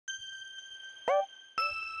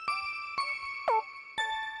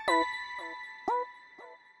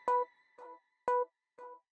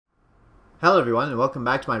Hello everyone and welcome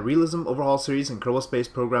back to my Realism Overhaul series in Kerbal Space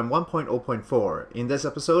Program 1.0.4. In this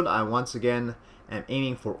episode I once again am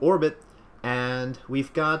aiming for orbit, and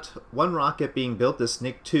we've got one rocket being built, this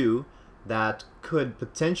Nick-2, that could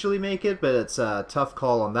potentially make it, but it's a tough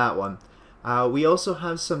call on that one. We also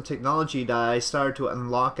have some technology that I started to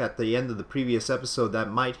unlock at the end of the previous episode that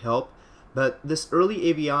might help, but this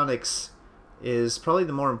early avionics is probably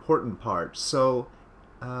the more important part. So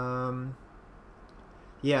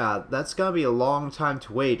yeah, that's gotta be a long time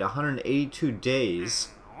to wait, 182 days.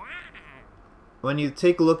 When you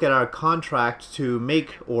take a look at our contract to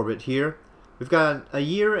make orbit here, we've got a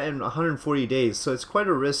year and 140 days, so it's quite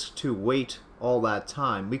a risk to wait all that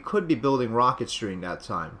time. We could be building rockets during that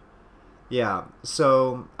time. Yeah,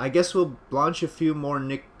 so I guess we'll launch a few more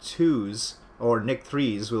Nick-2s, or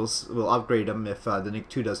Nick-3s, we'll upgrade them if the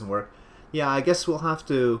Nick-2 doesn't work. Yeah, I guess we'll have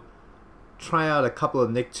to try out a couple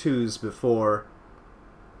of Nick-2s before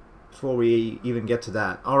we even get to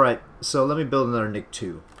that. Alright, so let me build another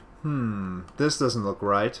Nick-2. This doesn't look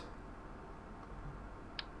right.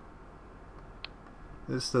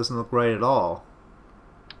 This doesn't look right at all.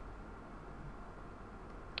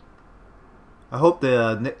 I hope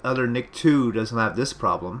the other Nick-2 doesn't have this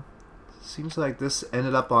problem. Seems like this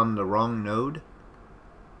ended up on the wrong node.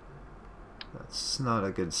 That's not a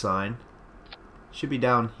good sign. Should be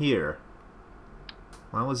down here.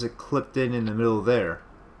 Why was it clipped in the middle there?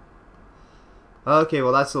 Okay,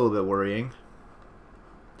 well that's a little bit worrying.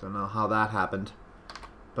 Don't know how that happened.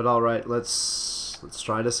 But alright, let's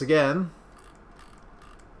try this again.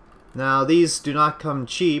 Now these do not come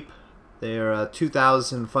cheap. They're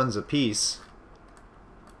 2,000 funds a piece.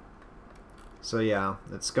 So yeah,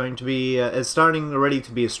 it's going to be, it's starting already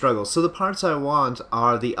to be a struggle. So the parts I want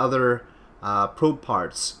are the other probe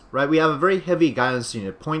parts, right? We have a very heavy guidance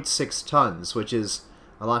unit, 0.6 tons, which is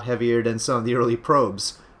a lot heavier than some of the early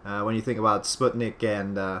probes. When you think about Sputnik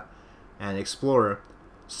and Explorer.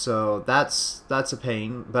 So that's a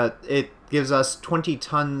pain, but it gives us 20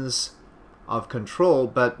 tons of control.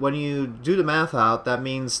 But when you do the math out, that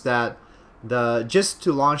means that just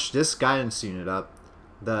to launch this guidance unit up,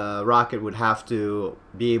 the rocket would have to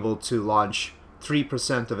be able to launch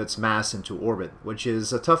 3% of its mass into orbit, which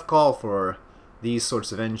is a tough call for these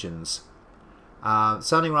sorts of engines.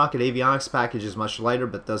 Sounding Rocket avionics package is much lighter,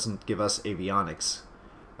 but doesn't give us avionics.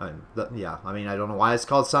 Yeah, I mean, I don't know why it's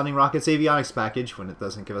called Sounding Rocket's avionics package when it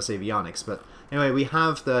doesn't give us avionics. But anyway, we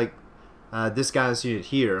have the this guidance unit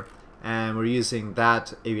here, and we're using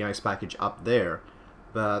that avionics package up there.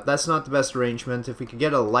 But that's not the best arrangement. If we could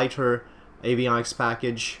get a lighter avionics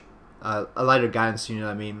package, a lighter guidance unit,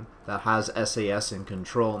 I mean, that has SAS in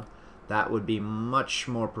control, that would be much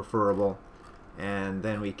more preferable. And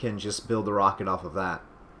then we can just build the rocket off of that.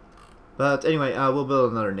 But anyway, we'll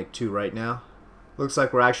build another Nick-2 right now. Looks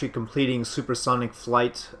like we're actually completing supersonic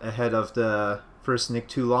flight ahead of the first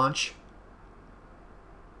Nick-2 launch.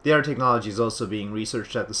 The other technology is also being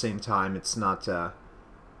researched at the same time. It's not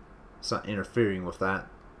interfering with that.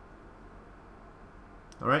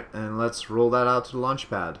 Alright, and let's roll that out to the launch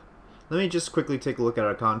pad. Let me just quickly take a look at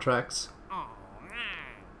our contracts.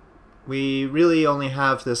 We really only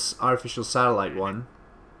have this artificial satellite one.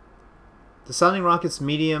 The Sounding Rocket's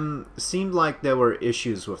medium seemed like there were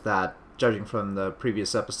issues with that, judging from the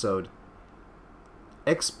previous episode.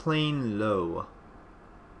 X-plane low.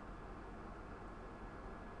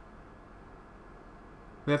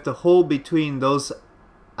 We have to hold between those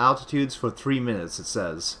altitudes for 3 minutes, it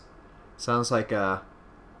says. Sounds like a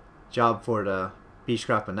job for the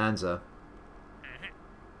Beechcraft Bonanza.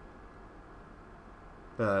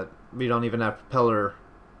 But we don't even have propeller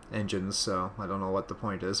engines, so I don't know what the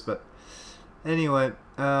point is. But anyway,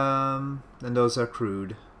 and those are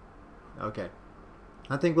crewed. Okay.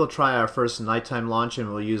 I think we'll try our first nighttime launch and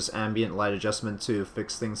we'll use ambient light adjustment to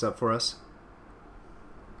fix things up for us.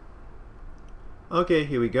 Okay,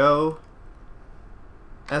 here we go.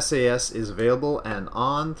 SAS is available and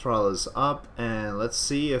on, throttle is up, and let's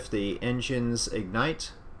see if the engines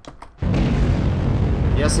ignite.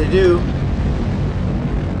 Yes, they do.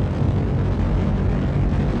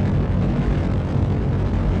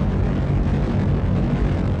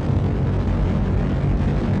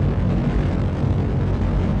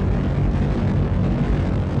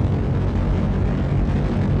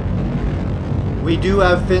 We do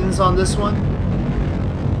have fins on this one.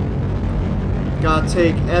 Gotta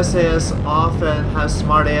take SAS off and have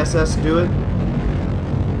Smart ASS do it,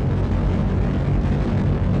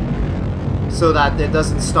 so that it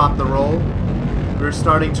doesn't stop the roll. We're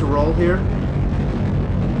starting to roll here.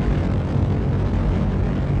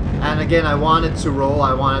 And again, I want it to roll.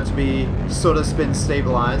 I want it to be sort of spin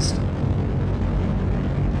stabilized.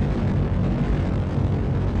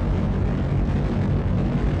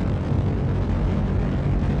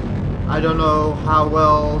 I don't know how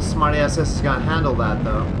well SmartASS is going to handle that,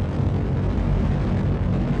 though.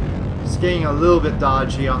 It's getting a little bit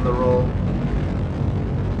dodgy on the roll.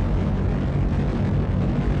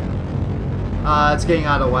 It's getting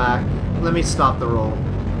out of whack. Let me stop the roll.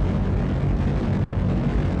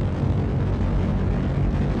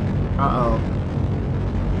 Uh-oh.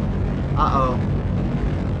 Uh-oh.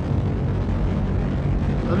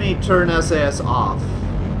 Let me turn SAS off.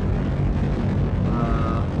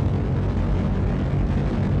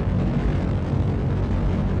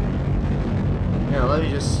 Yeah, let me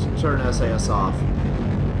just turn SAS off.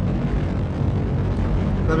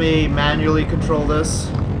 Let me manually control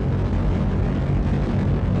this.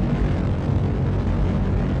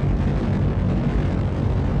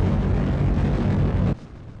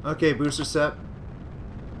 Okay, booster set.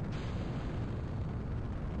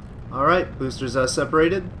 Alright, boosters are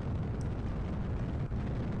separated.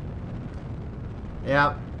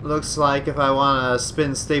 Yeah, looks like if I want to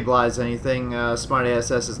spin stabilize anything,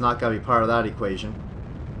 SmartASS is not going to be part of that equation.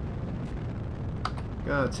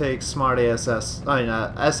 Gonna take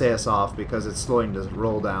SmartASS, SAS off because it's slowing the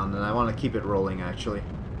roll down, and I want to keep it rolling actually.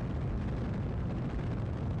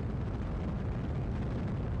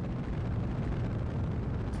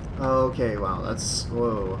 Okay, wow, that's...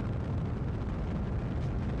 whoa.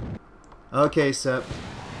 Okay, set.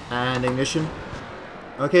 And ignition.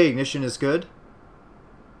 Okay, ignition is good.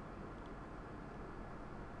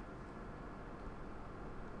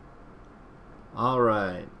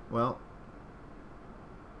 Alright, well.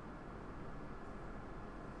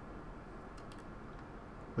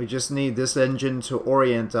 We just need this engine to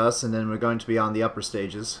orient us, and then we're going to be on the upper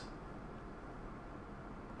stages.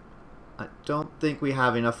 I don't think we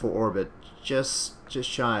have enough for orbit. Just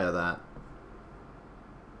shy of that.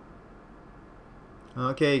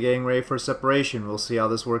 Okay, getting ready for separation. We'll see how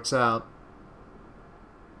this works out.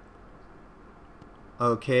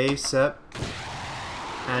 Okay, set.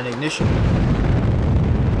 And ignition.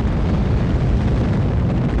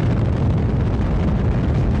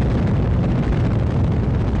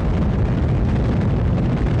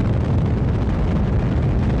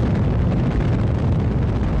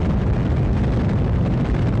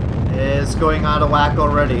 It's going out of whack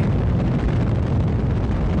already.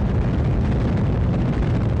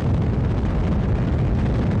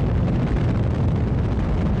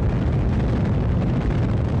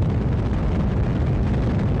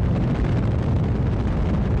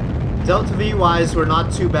 Delta V wise, we're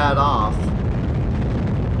not too bad off.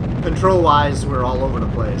 Control wise, we're all over the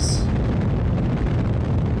place.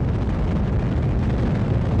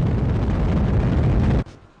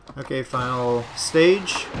 Okay, final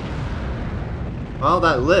stage. Well,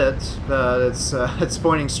 that lit, but it's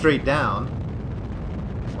pointing straight down,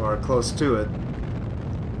 or close to it.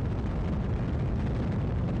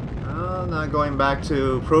 Now going back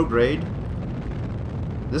to prograde.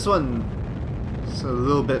 This one is a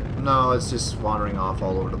little bit... no, it's just wandering off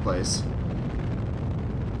all over the place.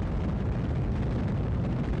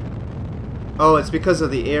 Oh, it's because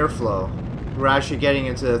of the airflow. We're actually getting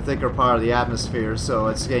into the thicker part of the atmosphere, so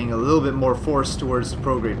it's getting a little bit more force towards the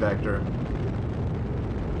prograde vector.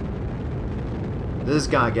 This is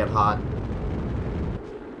gonna get hot.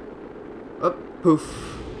 Oh,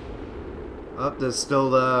 poof. Oh, there's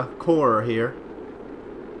still the core here.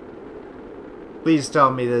 Please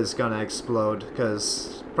tell me this is gonna explode,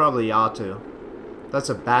 because probably ought to. That's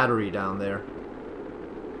a battery down there.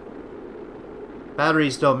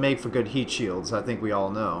 Batteries don't make for good heat shields, I think we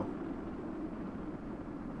all know.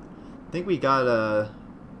 I think we got a...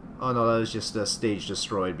 oh no, that was just a stage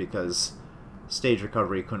destroyed because stage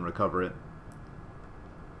recovery couldn't recover it.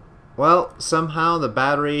 Well, somehow the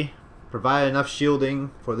battery provided enough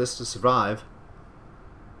shielding for this to survive.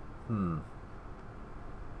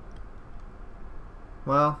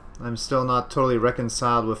 Well, I'm still not totally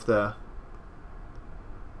reconciled with the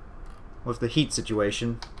heat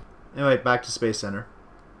situation. Anyway, back to Space Center.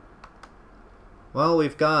 Well,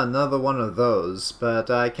 we've got another one of those, but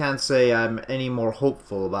I can't say I'm any more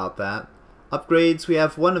hopeful about that. Upgrades, we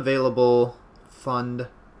have one available fund.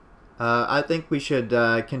 I think we should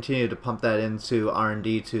continue to pump that into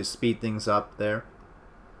R&D to speed things up there,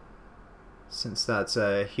 since that's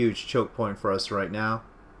a huge choke point for us right now.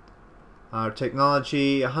 Our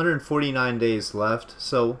technology, 149 days left,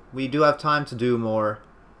 so we do have time to do more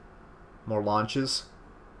launches.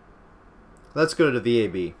 Let's go to the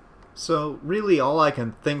VAB. So really all I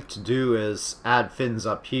can think to do is add fins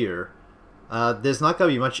up here. There's not going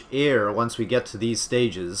to be much air once we get to these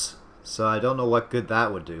stages, so I don't know what good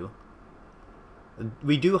that would do.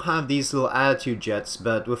 We do have these little attitude jets,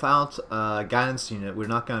 but without a guidance unit we're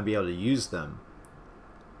not going to be able to use them.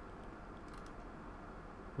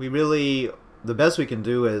 the best we can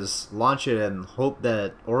do is launch it and hope that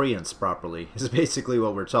it orients properly, is basically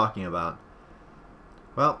what we're talking about.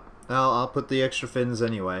 Well, I'll put the extra fins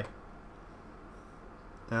anyway.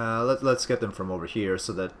 Let's get them from over here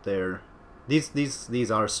so that they're...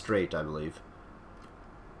 These are straight, I believe.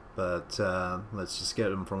 But let's just get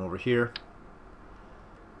them from over here.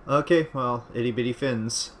 Okay, well, itty bitty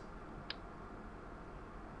fins.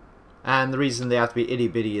 And the reason they have to be itty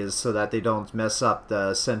bitty is so that they don't mess up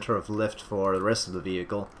the center of lift for the rest of the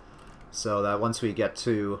vehicle. So that once we get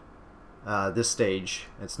to this stage,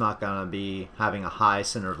 it's not gonna be having a high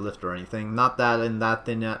center of lift or anything. Not that in that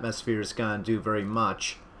thin atmosphere is gonna do very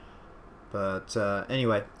much. But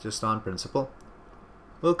anyway, just on principle.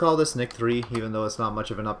 We'll call this Nick 3, even though it's not much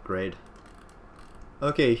of an upgrade.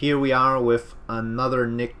 Okay, here we are with another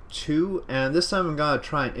Nick 2, and this time I'm gonna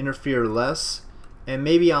try and interfere less. And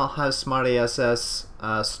maybe I'll have Smart ASS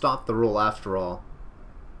stop the roll after all.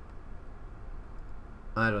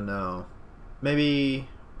 I don't know. Maybe...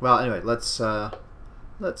 Well, anyway, let's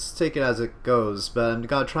take it as it goes. But I'm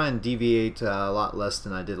gonna try and deviate a lot less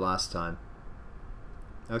than I did last time.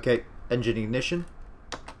 Okay, engine ignition.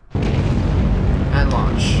 And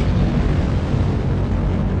launch.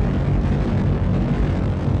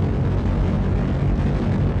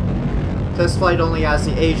 Test flight only has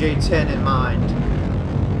the AJ-10 in mind.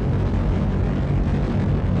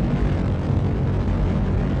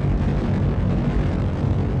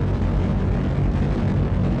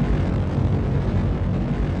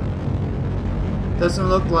 Doesn't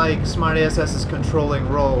look like Smart ASS is controlling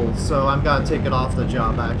roll, so I'm gonna take it off the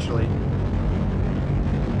job actually.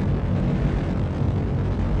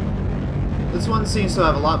 This one seems to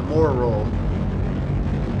have a lot more roll.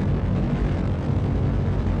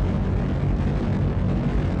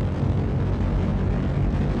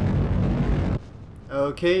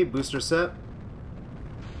 Okay, booster set.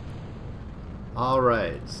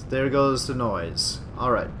 Alright, there goes the noise.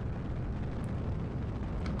 Alright.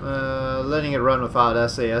 Letting it run without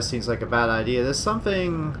SAS seems like a bad idea. There's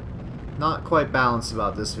something not quite balanced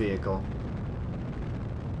about this vehicle.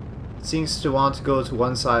 It seems to want to go to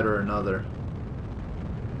one side or another.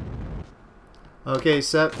 Okay,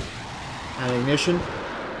 set. And ignition.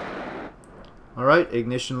 Alright,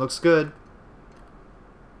 ignition looks good.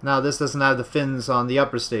 Now this doesn't have the fins on the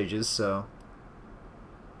upper stages, so...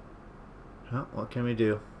 Well, what can we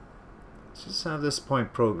do? Let's just have this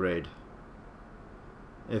point prograde.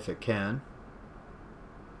 If it can.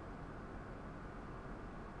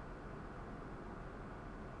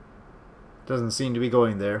 Doesn't seem to be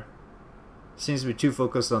going there. Seems to be too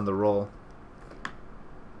focused on the roll.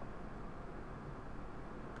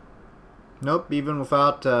 Nope, even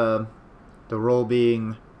without the roll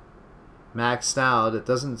being maxed out, it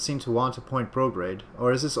doesn't seem to want to point prograde.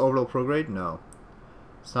 Or is this orbital prograde? No.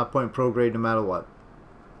 It's not point prograde no matter what.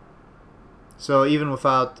 So even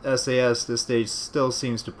without SAS, this stage still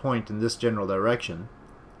seems to point in this general direction.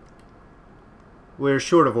 We're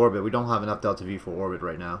short of orbit. We don't have enough delta V for orbit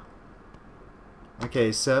right now.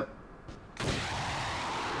 Okay, set.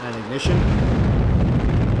 And ignition.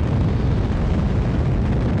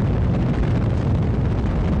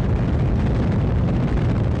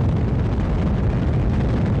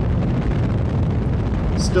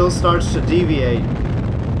 Still starts to deviate.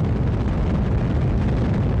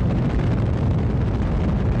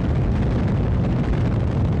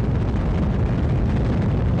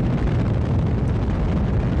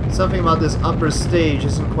 Something about this upper stage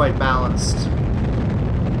isn't quite balanced.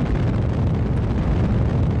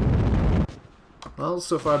 Well,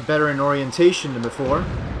 so far better in orientation than before.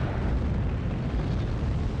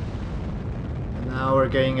 And now we're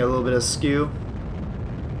getting a little bit of skew.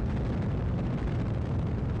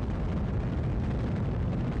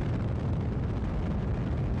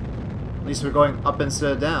 At least we're going up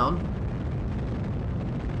instead of down.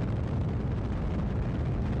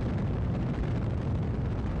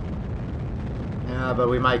 Yeah, but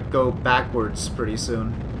we might go backwards pretty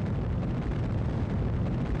soon.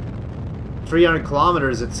 300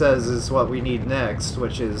 kilometers, it says, is what we need next,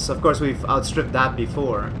 which is, of course, we've outstripped that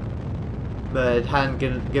before, but it hadn't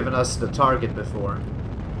given us the target before.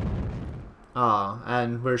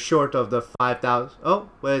 And we're short of the 5,000. Oh,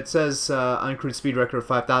 well, it says uncrewed speed record of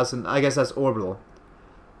 5,000. I guess that's orbital.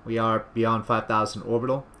 We are beyond 5,000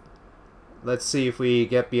 orbital. Let's see if we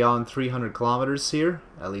get beyond 300 kilometers here.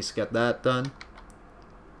 At least get that done.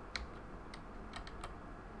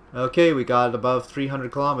 Okay, we got above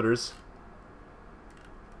 300 kilometers.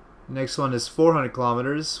 Next one is 400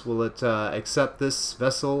 kilometers. Will it accept this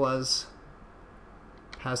vessel as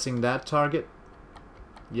passing that target?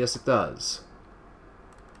 Yes, it does.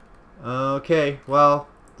 Okay, well,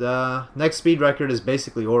 The next speed record is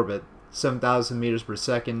basically orbit. 7,000 meters per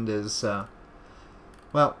second is,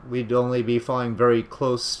 well, we'd only be flying very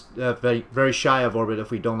close, very shy of orbit if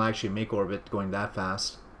we don't actually make orbit going that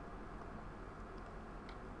fast.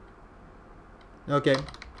 Okay.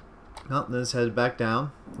 Well, let's head back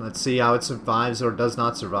down. Let's see how it survives or does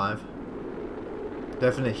not survive.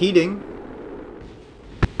 Definite heating.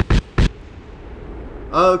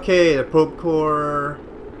 Okay, the probe core...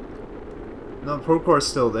 No, the probe core is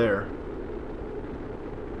still there.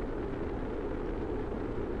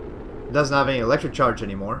 It doesn't have any electric charge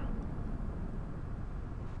anymore.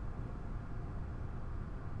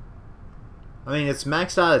 I mean, it's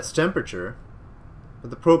maxed out its temperature,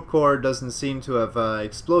 but the probe core doesn't seem to have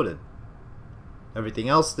exploded. Everything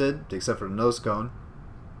else did, except for the nose cone.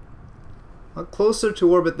 Well, closer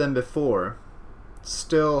to orbit than before.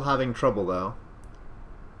 Still having trouble though.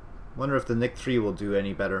 Wonder if the Nick 3 will do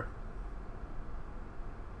any better.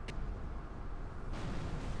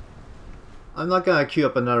 I'm not gonna queue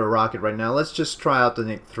up another rocket right now. Let's just try out the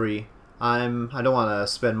Nick 3. I don't want to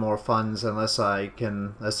spend more funds unless I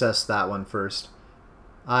can assess that one first.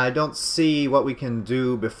 I don't see what we can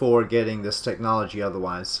do before getting this technology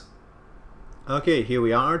otherwise. Okay, here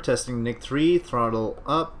we are, testing Nick 3, throttle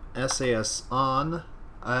up, SAS on.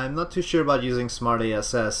 I'm not too sure about using Smart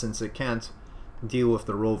ASS since it can't deal with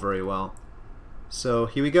the roll very well. So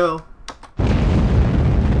here we go.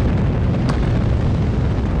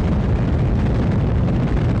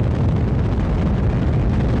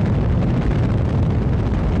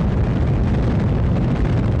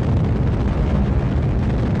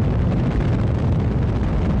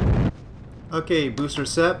 Okay, booster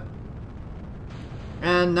set.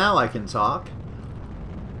 And now I can talk.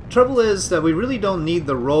 Trouble is that we really don't need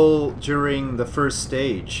the roll during the first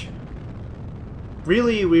stage.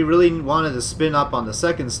 Really, we really wanted to spin up on the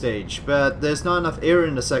second stage, but there's not enough air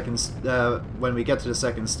in the second when we get to the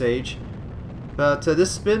second stage. But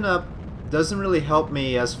this spin up doesn't really help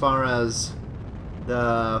me as far as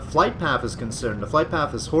the flight path is concerned. The flight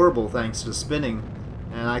path is horrible thanks to spinning,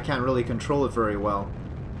 and I can't really control it very well.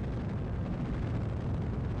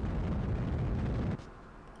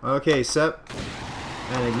 Okay, set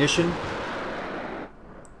and ignition.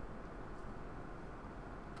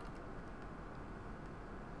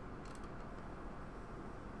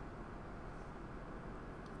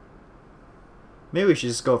 Maybe we should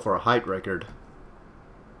just go for a height record.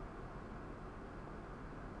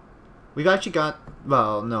 We've actually got...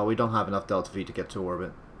 well, no, we don't have enough delta V to get to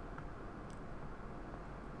orbit.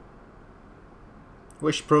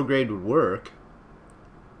 Wish prograde would work.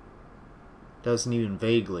 Doesn't even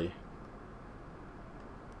vaguely.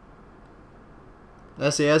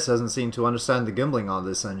 SAS doesn't seem to understand the gimbling on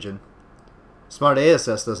this engine. Smart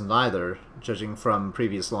ASS doesn't either, judging from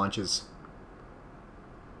previous launches.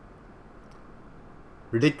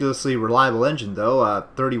 Ridiculously reliable engine though,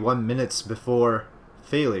 31 minutes before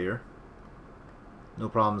failure. No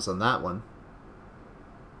problems on that one.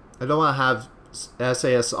 I don't want to have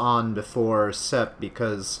SAS on before SEP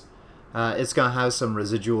because it's gonna have some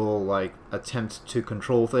residual like attempt to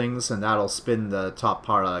control things, and that'll spin the top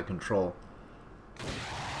part out of control.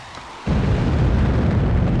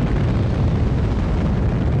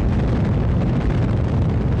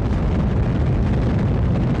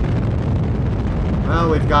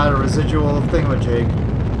 Well, we've got a residual thingamajig.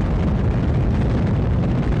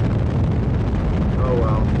 Oh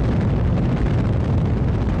well.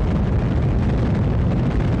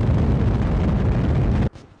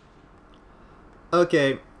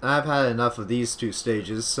 Okay, I've had enough of these two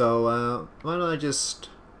stages, so why don't I just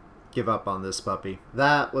give up on this puppy.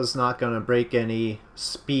 That was not going to break any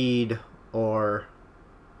speed or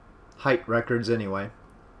height records anyway.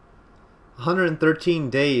 113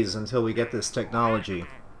 days until we get this technology.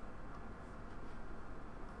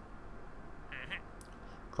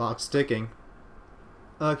 Clock's ticking.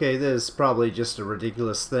 Okay, this is probably just a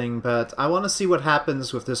ridiculous thing, but I want to see what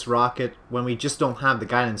happens with this rocket when we just don't have the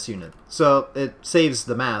guidance unit. So it saves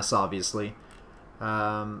the mass, obviously.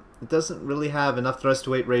 It doesn't really have enough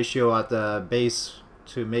thrust-to-weight ratio at the base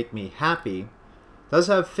to make me happy. It does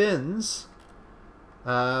have fins.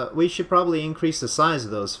 We should probably increase the size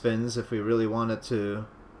of those fins if we really wanted to.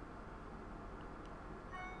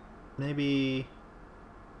 Maybe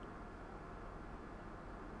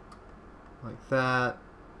like that.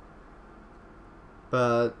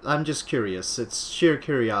 But I'm just curious. It's sheer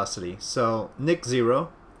curiosity. So Nick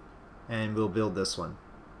 0, and we'll build this one.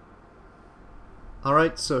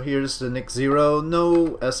 Alright, so here's the Nick 0.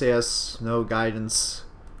 No SAS, no guidance.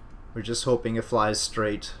 We're just hoping it flies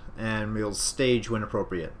straight, and we'll stage when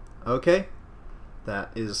appropriate. Okay,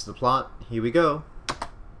 that is the plot. Here we go.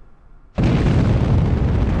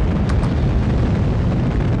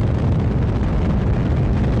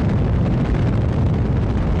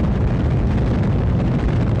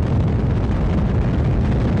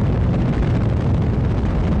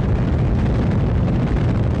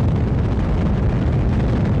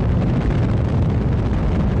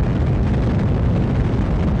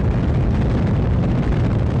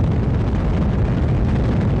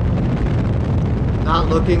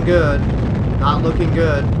 looking good. Not looking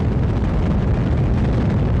good.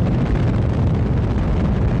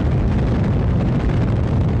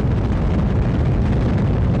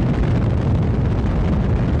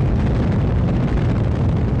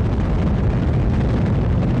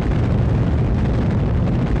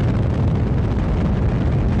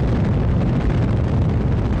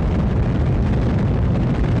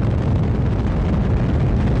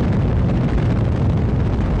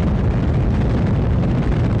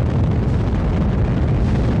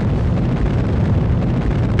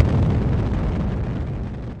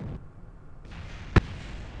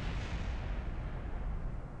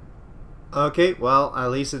 Okay, well, at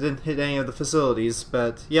least it didn't hit any of the facilities,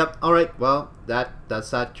 but yep, alright, well, that's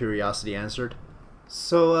that curiosity answered.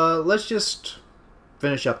 So, let's just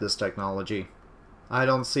finish up this technology. I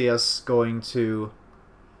don't see us going to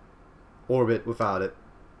orbit without it.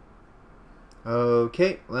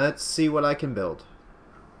 Okay, let's see what I can build.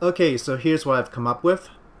 Okay, so here's what I've come up with.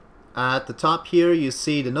 At the top here, you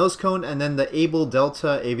see the nose cone and then the Able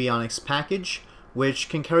Delta avionics package, which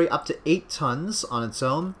can carry up to 8 tons on its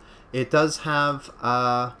own. It does have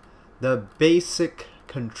the basic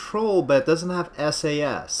control, but it doesn't have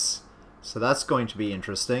SAS. So that's going to be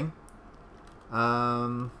interesting.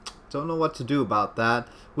 Don't know what to do about that.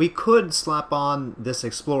 We could slap on this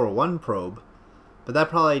Explorer 1 probe, but that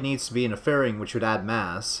probably needs to be in a fairing, which would add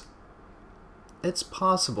mass. It's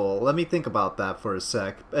possible. Let me think about that for a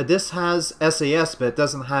sec. This has SAS, but it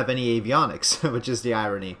doesn't have any avionics, which is the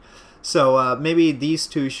irony. So maybe these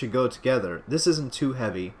two should go together. This isn't too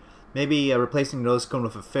heavy. Maybe replacing the nose cone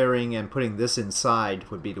with a fairing and putting this inside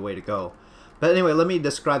would be the way to go. But anyway, let me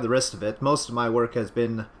describe the rest of it. Most of my work has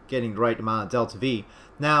been getting the right amount of delta V.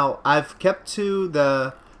 Now, I've kept to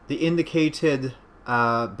the indicated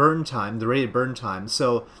burn time, the rated burn time.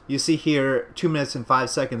 So you see here 2 minutes and 5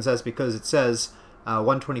 seconds. That's because it says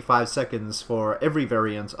 125 seconds for every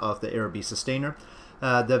variant of the Aero B sustainer.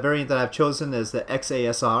 The variant that I've chosen is the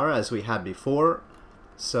XASR, as we had before.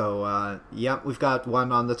 So yeah, we've got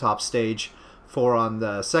 1 on the top stage, 4 on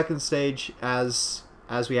the second stage, as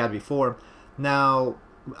we had before. Now,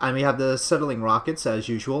 and we have the settling rockets as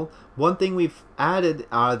usual. One thing we've added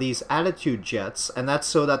are these attitude jets, and that's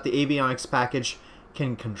so that the avionics package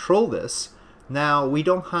can control this. Now, we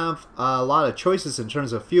don't have a lot of choices in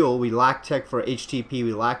terms of fuel. We lack tech for HTP,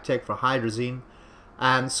 we lack tech for hydrazine,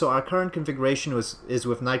 and so our current configuration is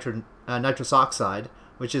with nitrous oxide,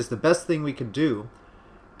 which is the best thing we could do.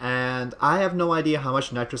 And I have no idea how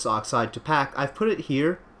much nitrous oxide to pack. I've put it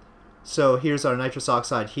here. So here's our nitrous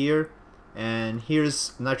oxide here, and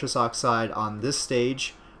here's nitrous oxide on this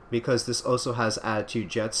stage, because this also has attitude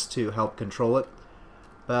jets to help control it.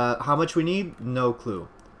 But how much we need? No clue.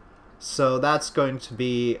 So that's going to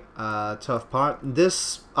be a tough part.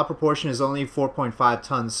 This upper portion is only 4.5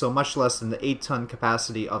 tons, so much less than the 8-ton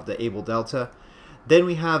capacity of the Able Delta. Then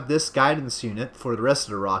we have this guidance unit for the rest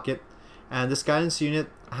of the rocket, and this guidance unit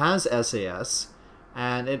has SAS,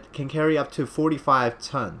 and it can carry up to 45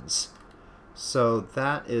 tons. So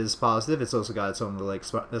that is positive. It's also got its own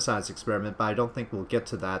little science experiment, but I don't think we'll get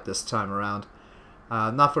to that this time around.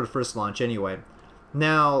 Not for the first launch anyway.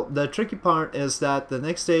 Now, the tricky part is that the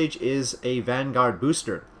next stage is a Vanguard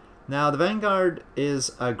booster. Now, the Vanguard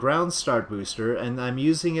is a ground start booster, and I'm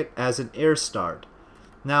using it as an air start.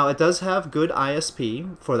 Now, it does have good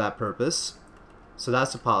ISP for that purpose, so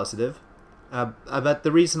that's a positive. But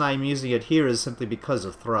the reason I'm using it here is simply because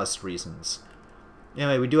of thrust reasons.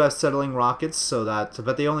 Anyway, we do have settling rockets, so that,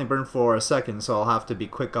 but they only burn for a second, so I'll have to be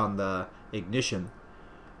quick on the ignition.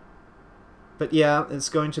 But yeah, it's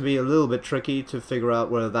going to be a little bit tricky to figure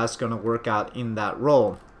out whether that's going to work out in that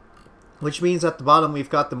role. Which means at the bottom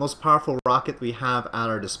we've got the most powerful rocket we have at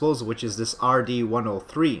our disposal, which is this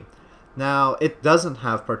RD-103. Now, it doesn't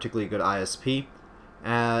have particularly good ISP.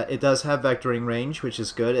 It does have vectoring range, which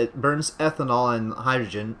is good. It burns ethanol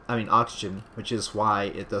and oxygen, which is why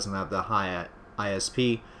it doesn't have the high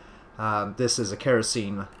ISP. This is a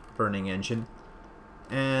kerosene burning engine.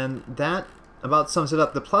 And that about sums it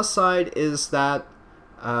up. The plus side is that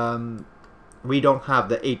we don't have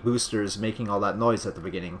the 8 boosters making all that noise at the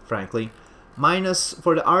beginning, frankly. Minus,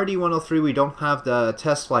 for the RD-103, we don't have the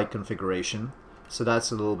test flight configuration, so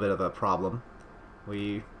that's a little bit of a problem.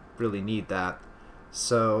 We really need that.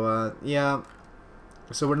 So, yeah.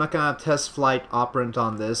 So we're not going to have test flight operant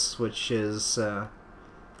on this, which is,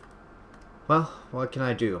 well, what can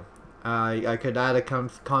I do? I could add a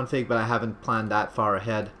config, but I haven't planned that far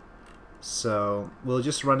ahead. So we'll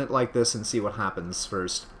just run it like this and see what happens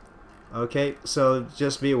first. Okay, so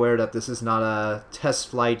just be aware that this is not a test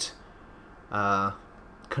flight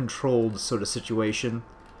controlled sort of situation.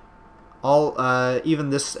 All even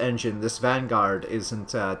this engine, this Vanguard, isn't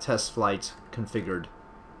test flight configured.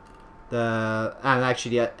 And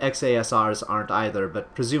actually the XASRs aren't either,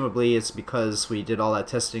 but presumably it's because we did all that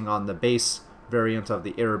testing on the base variant of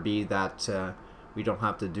the Air-B that we don't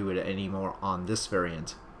have to do it anymore on this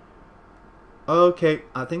variant. Okay,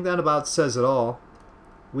 I think that about says it all.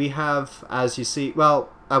 We have, as you see, well,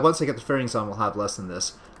 once I get the fairings on, we'll have less than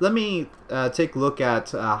this. Let me take a look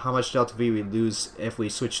at how much delta V we lose if we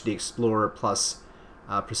switch the Explorer plus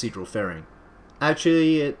procedural fairing.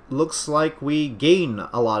 Actually, it looks like we gain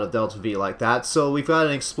a lot of delta V like that. So we've got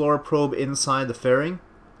an Explorer probe inside the fairing,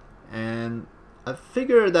 and I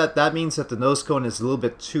figure that that means that the nose cone is a little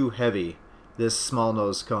bit too heavy. This small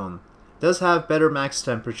nose cone does have better max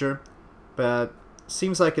temperature, but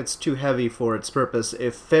seems like it's too heavy for its purpose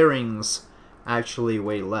if fairings actually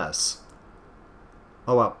weigh less.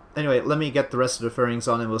 Oh well. Anyway, let me get the rest of the fairings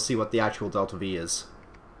on and we'll see what the actual delta V is.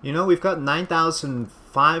 You know, we've got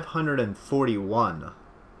 9,541,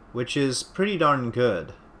 which is pretty darn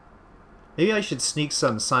good. Maybe I should sneak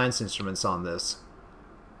some science instruments on this.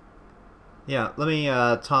 Yeah, let me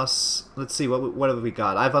toss... Let's see, what have we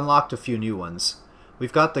got? I've unlocked a few new ones.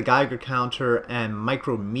 We've got the Geiger counter and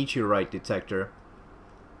micrometeorite detector.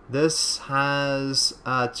 This has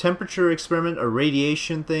a temperature experiment, a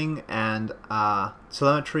radiation thing, and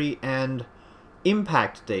telemetry and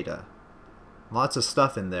impact data. Lots of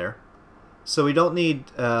stuff in there. So we don't need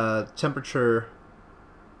temperature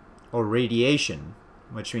or radiation,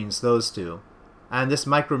 which means those two. And this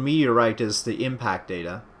micrometeorite is the impact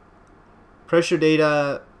data. Pressure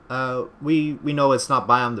data, we know it's not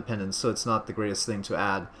biome dependent, so it's not the greatest thing to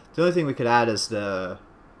add. The only thing we could add is the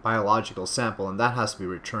biological sample, and that has to be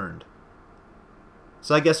returned.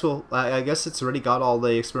 So I guess I guess it's already got all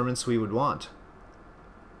the experiments we would want.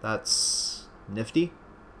 That's nifty.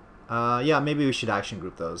 Yeah, maybe we should action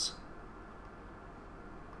group those.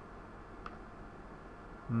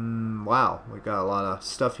 Wow, we got a lot of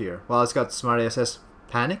stuff here. Well, it's got Smart ASS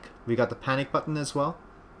Panic. We got the Panic button as well.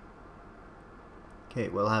 Okay,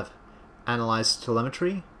 we'll have Analyze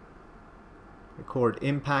Telemetry. Record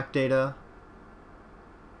Impact Data.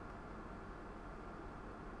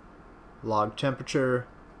 Log Temperature.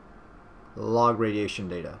 Log Radiation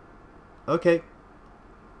Data. Okay.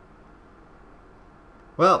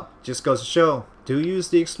 Well, just goes to show, do use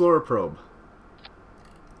the Explorer probe.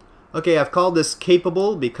 Okay, I've called this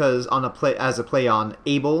capable because as a play on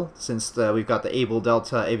able, since we've got the able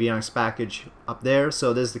Delta avionics package up there.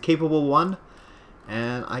 So there's the capable one,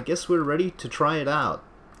 and I guess we're ready to try it out.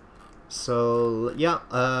 So yeah,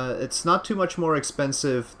 it's not too much more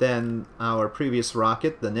expensive than our previous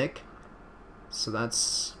rocket, the Nick. So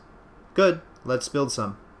that's good. Let's build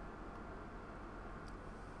some.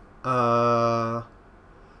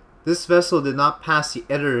 This vessel did not pass the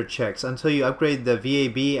editor checks. Until you upgrade the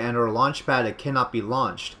VAB and or launch pad, it cannot be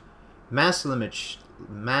launched. Mass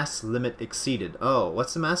limit exceeded. Oh,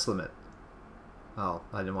 what's the mass limit? Oh,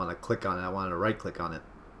 I didn't want to click on it. I wanted to right click on it.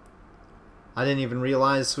 I didn't even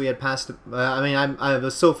realize we had passed it. I mean, I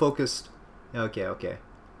was so focused. Okay.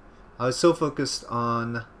 I was so focused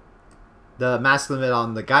on the mass limit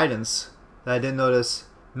on the guidance that I didn't notice.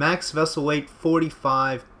 Max vessel weight 40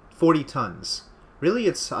 tons. Really,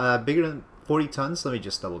 it's bigger than 40 tons? Let me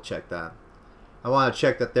just double check that. I want to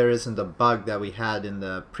check that there isn't a bug that we had in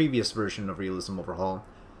the previous version of Realism Overhaul.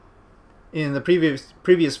 In the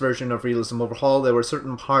previous version of Realism Overhaul, there were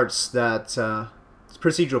certain parts that,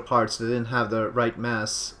 procedural parts that didn't have the right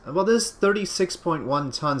mass. Well, this is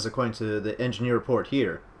 36.1 tons according to the engineer report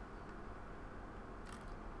here.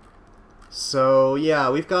 So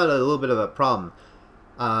yeah, we've got a little bit of a problem.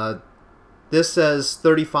 This says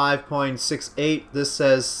 35.68. This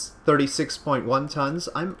says 36.1 tons.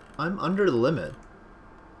 I'm under the limit.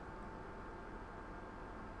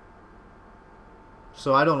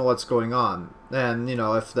 So I don't know what's going on. And you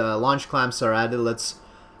know, if the launch clamps are added,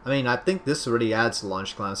 I mean, I think this already adds the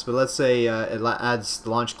launch clamps, but let's say it adds the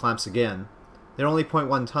launch clamps again. They're only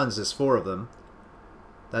 0.1 tons. There's 4 of them.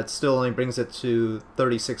 That still only brings it to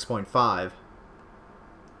 36.5.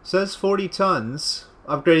 Says 40 tons.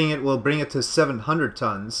 Upgrading it will bring it to 700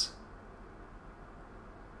 tons.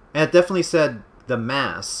 And it definitely said the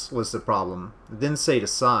mass was the problem. It didn't say the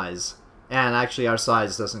size. And actually our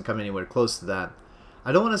size doesn't come anywhere close to that.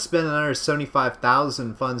 I don't want to spend another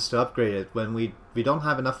 75,000 funds to upgrade it when we don't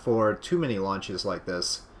have enough for too many launches like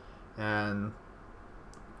this. And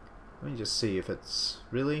let me just see if it's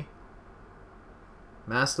really...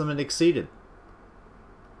 Mass limit exceeded.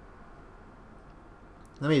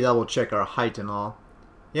 Let me double check our height and all.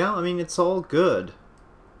 Yeah, I mean, it's all good.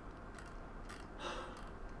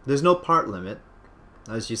 There's no part limit.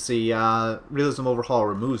 As you see, Realism Overhaul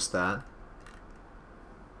removes that.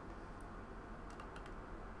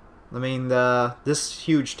 I mean, this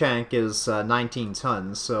huge tank is 19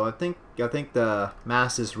 tons, so I think the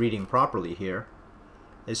mass is reading properly here.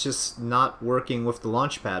 It's just not working with the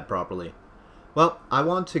launch pad properly. Well, I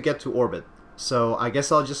want to get to orbit, so I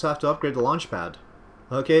guess I'll just have to upgrade the launch pad.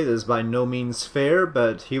 Okay, this is by no means fair,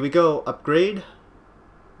 but here we go. Upgrade.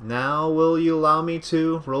 Now, will you allow me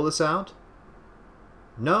to roll this out?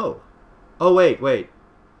 No. Oh, wait.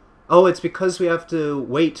 Oh, it's because we have to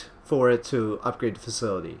wait for it to upgrade the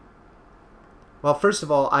facility. Well, first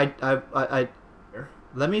of all,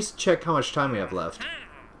 let me check how much time we have left.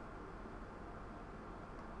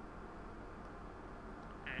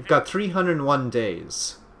 We've got 301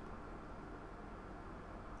 days.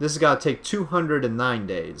 This has got to take 209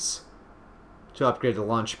 days to upgrade the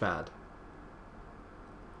launch pad.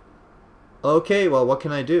 Okay, well, what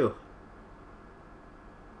can I do?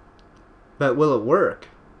 But will it work?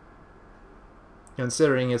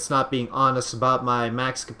 Considering it's not being honest about my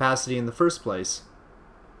max capacity in the first place.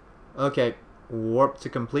 Okay, warp to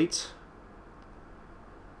complete.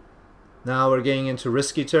 Now we're getting into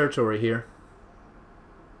risky territory here.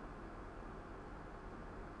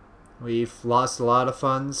 We've lost a lot of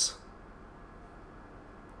funds.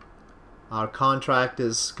 Our contract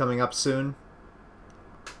is coming up soon.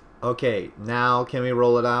 Okay, now can we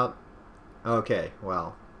roll it out? Okay,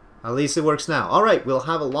 well, at least it works now. Alright, we'll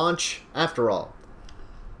have a launch after all.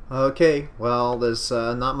 Okay, well, there's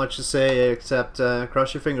not much to say except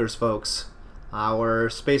cross your fingers, folks. Our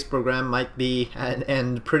space program might be at an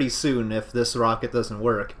end pretty soon if this rocket doesn't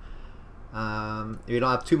work. We don't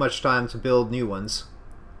have too much time to build new ones.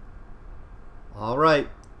 Alright,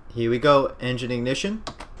 here we go. Engine ignition.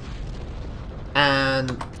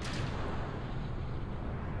 And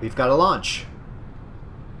we've got a launch.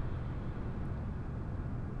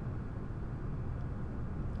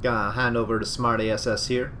 Gonna hand over to Smart ASS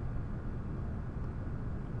here.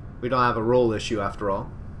 We don't have a roll issue after all.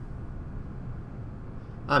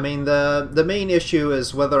 I mean, the main issue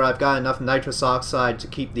is whether I've got enough nitrous oxide to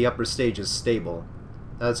keep the upper stages stable.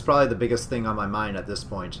 That's probably the biggest thing on my mind at this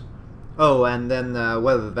point. Oh, and then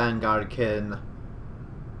whether the Vanguard can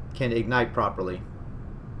ignite properly.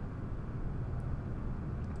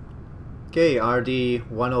 Okay,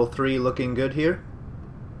 RD-103 looking good here.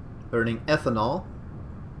 Burning ethanol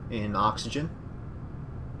in oxygen.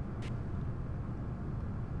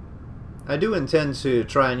 I do intend to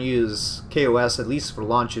try and use KOS at least for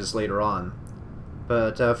launches later on.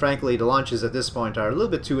 But frankly, the launches at this point are a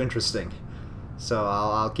little bit too interesting. So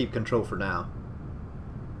I'll keep control for now.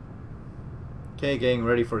 Okay, getting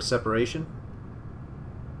ready for separation.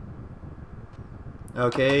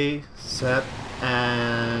 Okay, set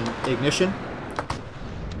and ignition.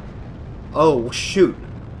 Oh, shoot.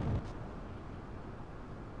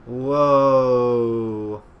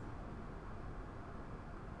 Whoa.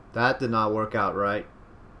 That did not work out right.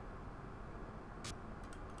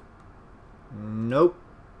 Nope.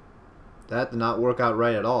 That did not work out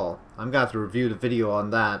right at all. I'm going to have to review the video on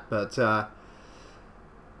that, but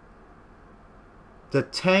the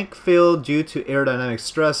tank failed due to aerodynamic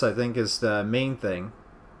stress, I think, is the main thing.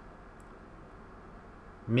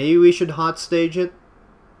 Maybe we should hot stage it?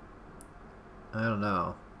 I don't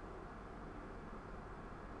know.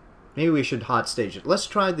 Maybe we should hot stage it. Let's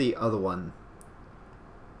try the other one.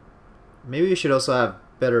 Maybe we should also have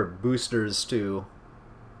better boosters to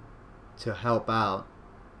help out.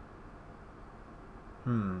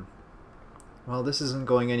 Well, this isn't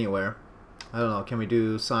going anywhere. I don't know. Can we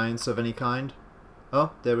do science of any kind?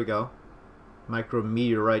 Oh, there we go.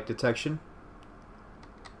 Micrometeorite detection.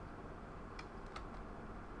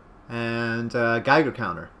 And Geiger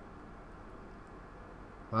counter.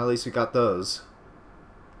 Well, at least we got those.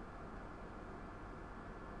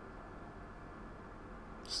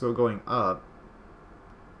 Still going up.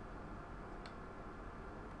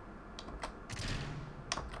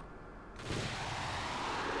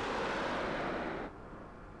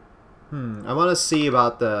 I want to see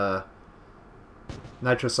about the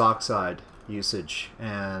nitrous oxide usage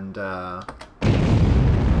and well,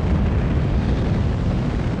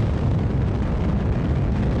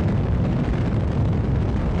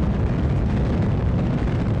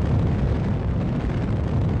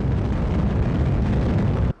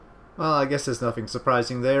 I guess there's nothing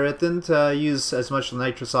surprising there. It didn't use as much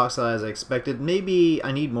nitrous oxide as I expected. Maybe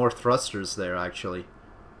I need more thrusters there, actually.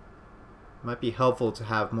 Might be helpful to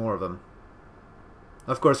have more of them.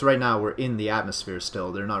 Of course, right now we're in the atmosphere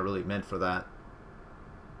still. They're not really meant for that.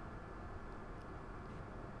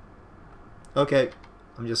 Okay,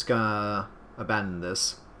 I'm just gonna abandon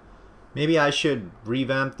this. Maybe I should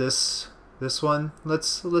revamp this one.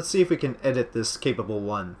 Let's see if we can edit this capable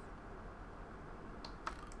one.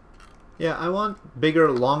 Yeah, I want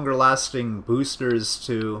bigger, longer lasting boosters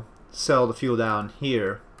to sell the fuel down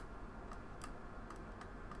here.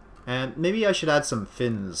 And maybe I should add some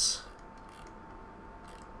fins.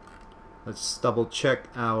 Let's double check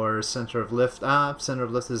our center of lift. Center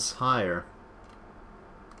of lift is higher.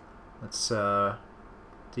 Let's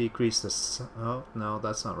decrease this. Oh, no,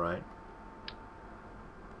 that's not right.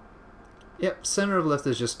 Yep, center of lift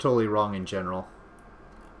is just totally wrong in general.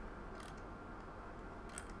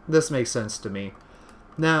 This makes sense to me.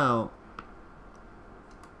 Now,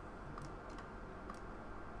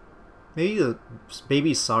 maybe the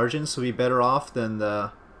baby sergeants would be better off than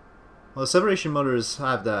the... Well, the separation motors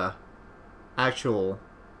have the actual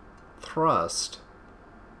thrust.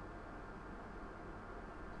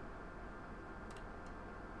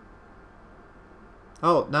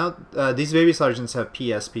 Oh, now these baby sergeants have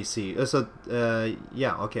PSPC.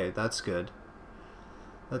 Yeah, okay, that's good.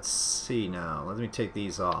 Let's see now. Let me take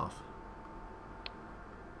these off.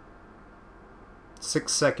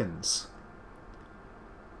 6 seconds.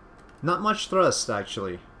 Not much thrust,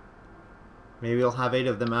 actually. Maybe we'll have 8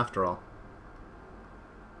 of them after all.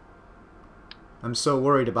 I'm so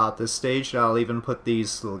worried about this stage that I'll even put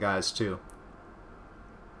these little guys too.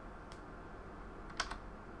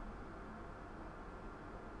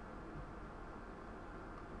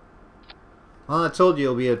 Well, I told you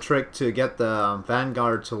it'll be a trick to get the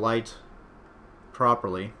Vanguard to light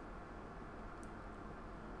properly.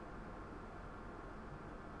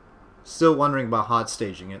 Still wondering about hot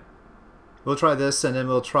staging it. We'll try this and then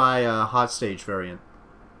we'll try a hot stage variant.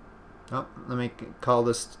 Oh, let me call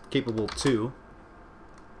this capable 2.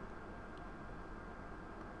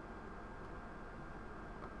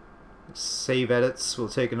 Save edits. Will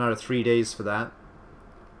take another 3 days for that.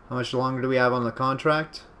 How much longer do we have on the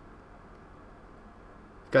contract?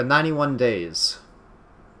 Got 91 days.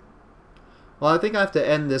 Well, I think I have to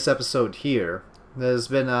end this episode here. There's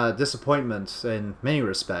been a disappointment in many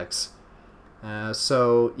respects.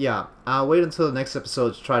 So, yeah, I'll wait until the next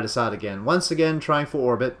episode to try this out again. Once again, trying for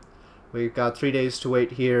orbit. We've got 3 days to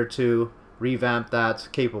wait here to revamp that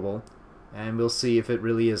capable. And we'll see if it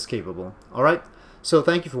really is capable. Alright, so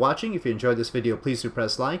thank you for watching. If you enjoyed this video, please do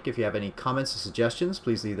press like. If you have any comments or suggestions,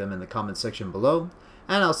 please leave them in the comment section below.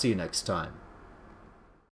 And I'll see you next time.